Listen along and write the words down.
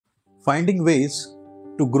Finding ways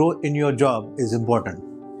to grow in your job is important.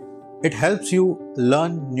 It helps you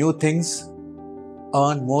learn new things,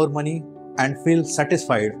 earn more money, and feel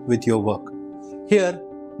satisfied with your work. Here,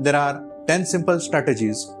 there are 10 simple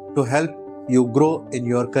strategies to help you grow in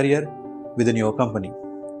your career within your company.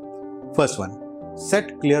 First one,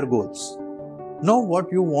 set clear goals. Know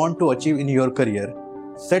what you want to achieve in your career.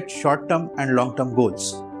 Set short-term and long-term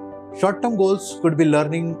goals. Short-term goals could be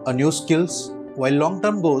learning a new skills, while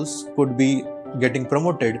long-term goals could be getting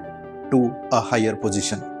promoted to a higher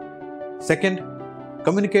position. Second,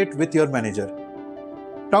 communicate with your manager.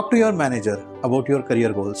 Talk to your manager about your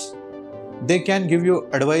career goals. They can give you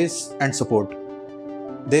advice and support.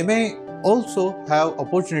 They may also have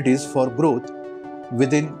opportunities for growth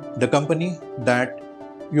within the company that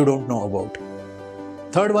you don't know about.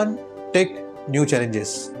 Third one, take new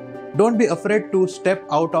challenges. Don't be afraid to step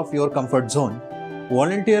out of your comfort zone.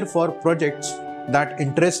 Volunteer for projects that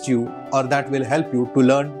interest you or that will help you to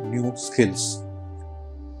learn new skills.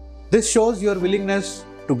 This shows your willingness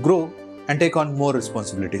to grow and take on more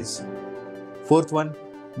responsibilities. Fourth one,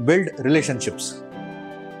 build relationships.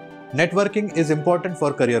 Networking is important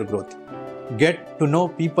for career growth. Get to know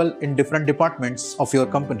people in different departments of your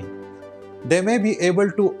company. They may be able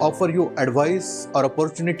to offer you advice or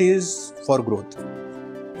opportunities for growth.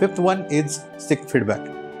 Fifth one is seek feedback.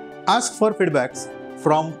 Ask for feedbacks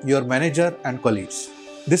from your manager and colleagues.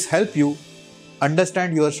 This helps you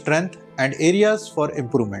understand your strength and areas for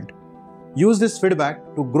improvement. Use this feedback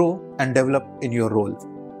to grow and develop in your role.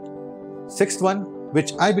 Sixth one,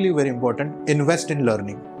 which I believe very important, invest in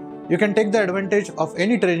learning. You can take the advantage of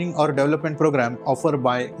any training or development program offered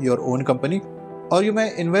by your own company, or you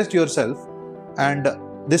may invest yourself, and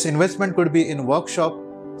this investment could be in workshop,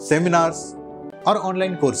 seminars, or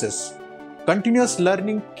online courses. Continuous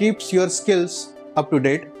learning keeps your skills up to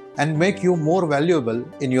date and make you more valuable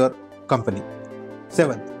in your company.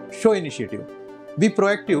 Seventh, show initiative. Be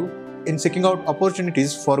proactive in seeking out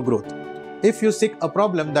opportunities for growth. If you seek a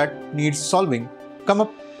problem that needs solving, come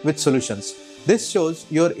up with solutions. This shows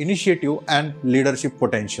your initiative and leadership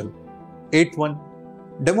potential. Eighth one,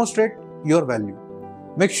 demonstrate your value.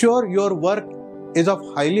 Make sure your work is of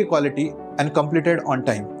highly quality and completed on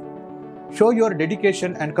time. Show your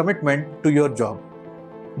dedication and commitment to your job.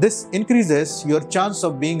 This increases your chance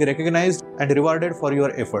of being recognized and rewarded for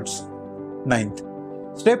your efforts. Ninth,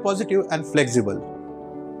 stay positive and flexible.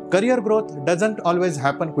 Career growth doesn't always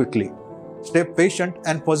happen quickly. Stay patient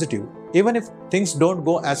and positive, even if things don't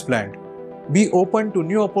go as planned. Be open to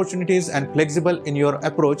new opportunities and flexible in your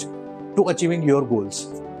approach to achieving your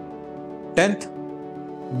goals. 10th,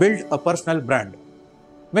 build a personal brand.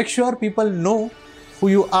 Make sure people know who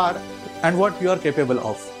you are and what you are capable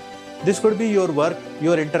of. This could be your work,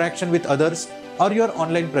 your interaction with others, or your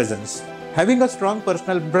online presence. Having a strong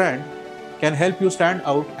personal brand can help you stand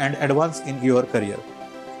out and advance in your career.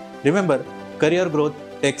 Remember, career growth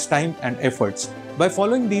takes time and efforts. By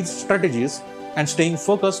following these strategies and staying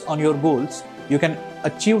focused on your goals, you can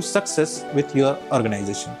achieve success with your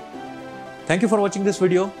organization. Thank you for watching this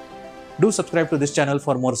video. Do subscribe to this channel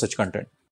for more such content.